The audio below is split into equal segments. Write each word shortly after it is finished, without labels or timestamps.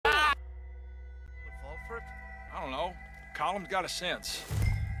Column's got a sense.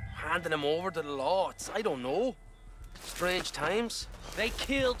 Handing him over to the law, I don't know. Strange times. They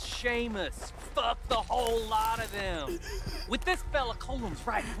killed Seamus. Fuck the whole lot of them. With this fella Column's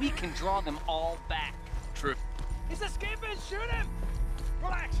right, we can draw them all back. True. He's escaping! Shoot him!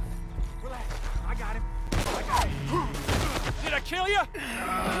 Relax. Relax. I got him. I got him. Did I kill you?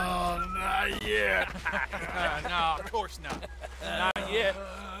 Oh, not yet. No, of course not. Not yet.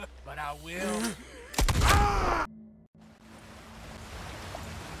 But I will.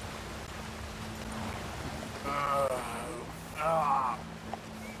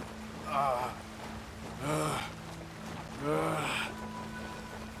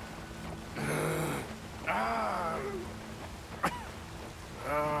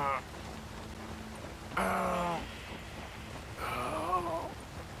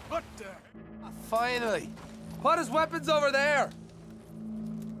 What the? Finally. Put his weapons over there.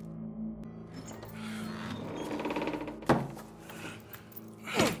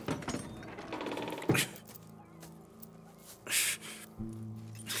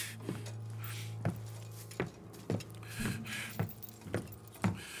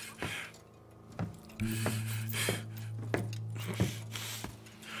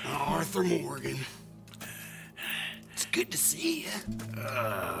 Arthur Morgan. It's good to see you.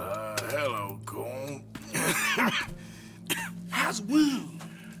 Hello, Colm. How's the wound?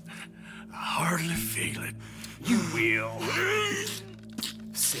 I hardly feel it. You will.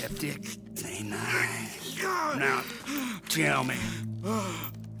 Septic. Ain't nice. Now, tell me.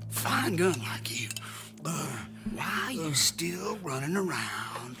 Fine gun like you. Why you still running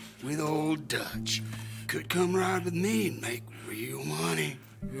around with old Dutch? Could come ride with me and make real money.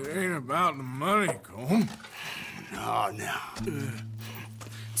 It ain't about the money, Colm. No.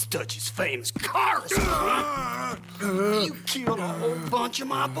 It's Dutch's famous car. You killed a whole bunch of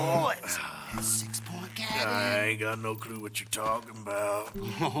my boys. 6-point cat. I ain't got no clue what you're talking about.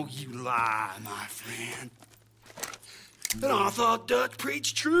 Oh, you lie, my friend. But I thought Dutch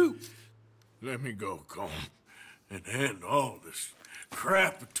preached truth. Let me go, Colm, and end all this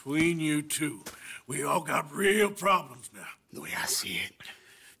crap between you two. We all got real problems now. The way I see it,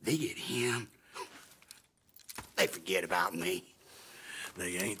 they get him. They forget about me.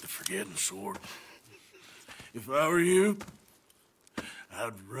 They ain't the forgetting sort. If I were you,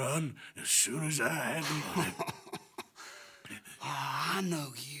 I'd run as soon as I had the money. Oh, I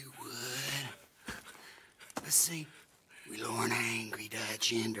know you would. Let's see, we lure an angry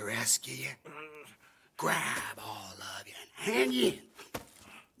Dutch in to rescue you, grab all of you and hand you in,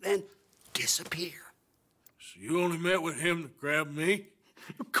 then disappear. So you only met with him to grab me?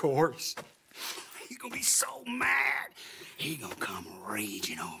 Of course. He's gonna be so mad. He gonna come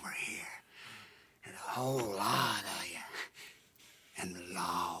raging over here. And a whole lot of you. And the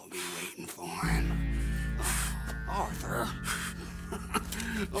law will be waiting for him. Arthur.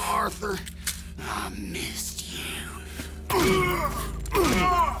 Arthur, I missed you.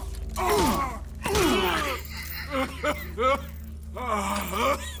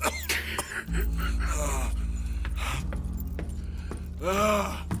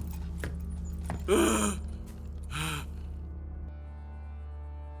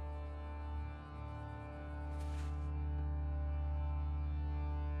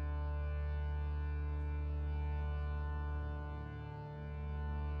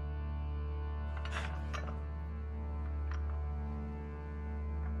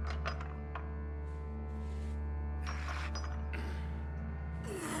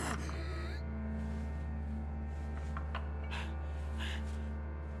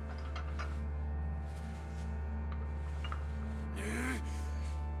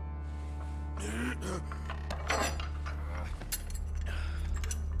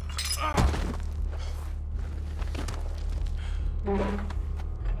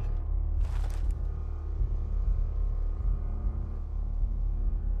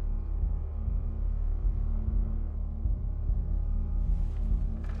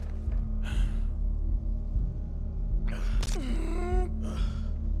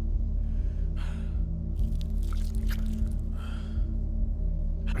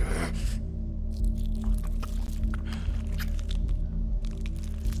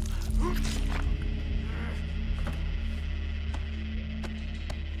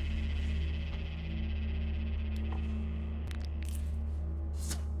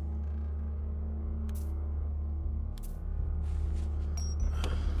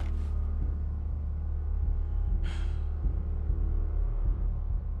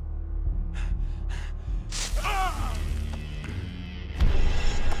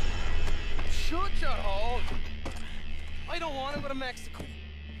 I don't want to go to Mexico.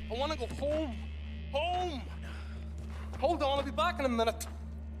 I want to go home. Home! Hold on, I'll be back in a minute.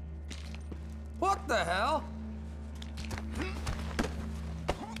 What the hell?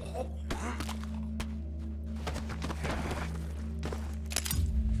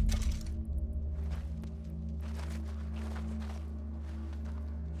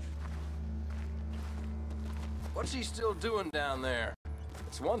 What's he still doing down there?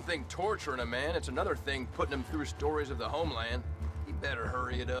 It's one thing torturing a man, it's another thing putting him through stories of the homeland. He better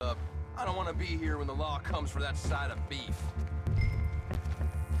hurry it up. I don't want to be here when the law comes for that side of beef.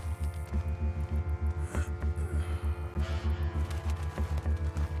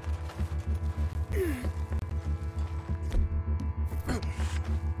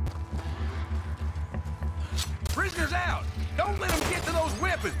 Prisoners out! Don't let them get to those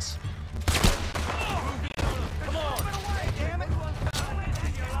weapons! Come on! Damn it!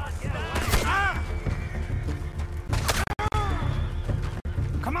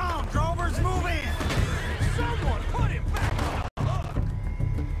 Come on, Drovers, move in! Someone put him back on the hook!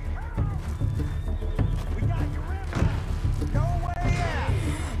 We got your rib. No way out!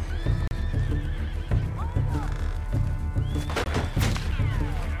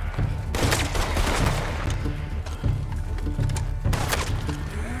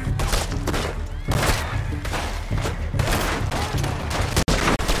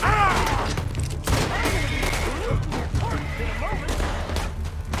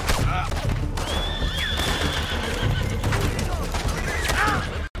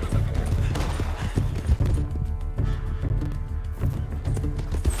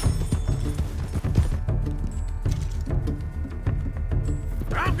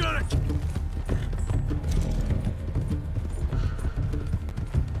 I'm gonna...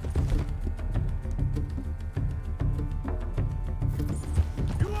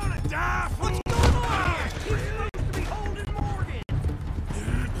 You wanna die, fool? What's going on here? He's supposed to be holding Morgan!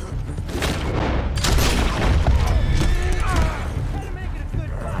 Try to make it a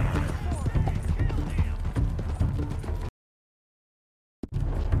good fight.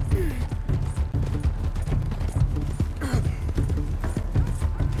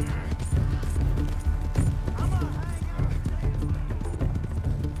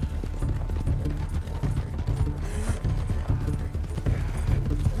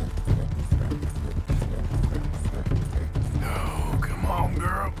 Oh, come on,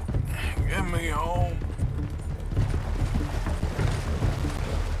 girl. Get me home.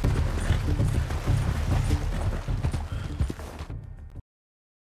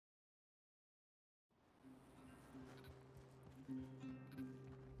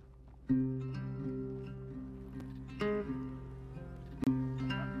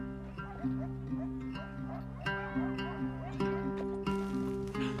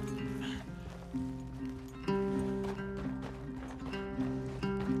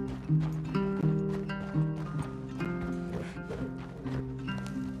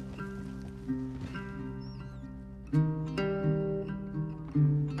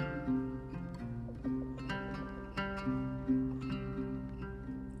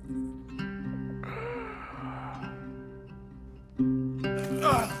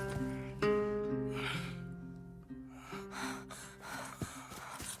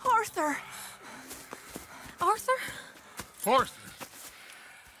 Arthur! Arthur? Arthur.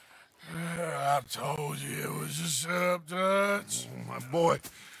 I told you it was a setup, Dutch. My boy,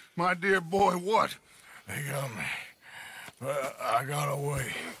 my dear boy, what? They got me. But I got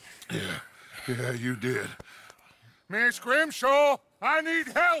away. Yeah, you did. Miss Grimshaw, I need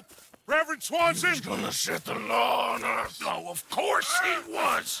help. Reverend Swanson. He's gonna set the law on us. Oh, of course he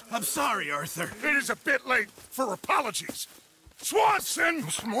was. I'm sorry, Arthur. It is a bit late for apologies. Swanson!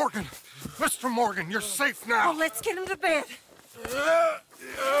 Mr. Morgan, you're safe now. Oh, let's get him to bed.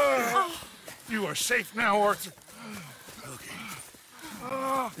 You are safe now, Arthur. Okay.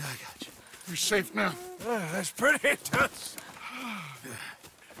 I got you. You're safe now. That's pretty, Tuts.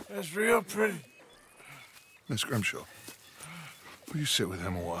 That's real pretty. Miss Grimshaw, will you sit with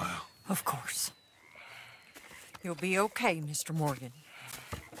him a while? Of course. You'll be okay, Mr. Morgan.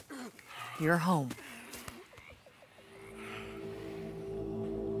 You're home.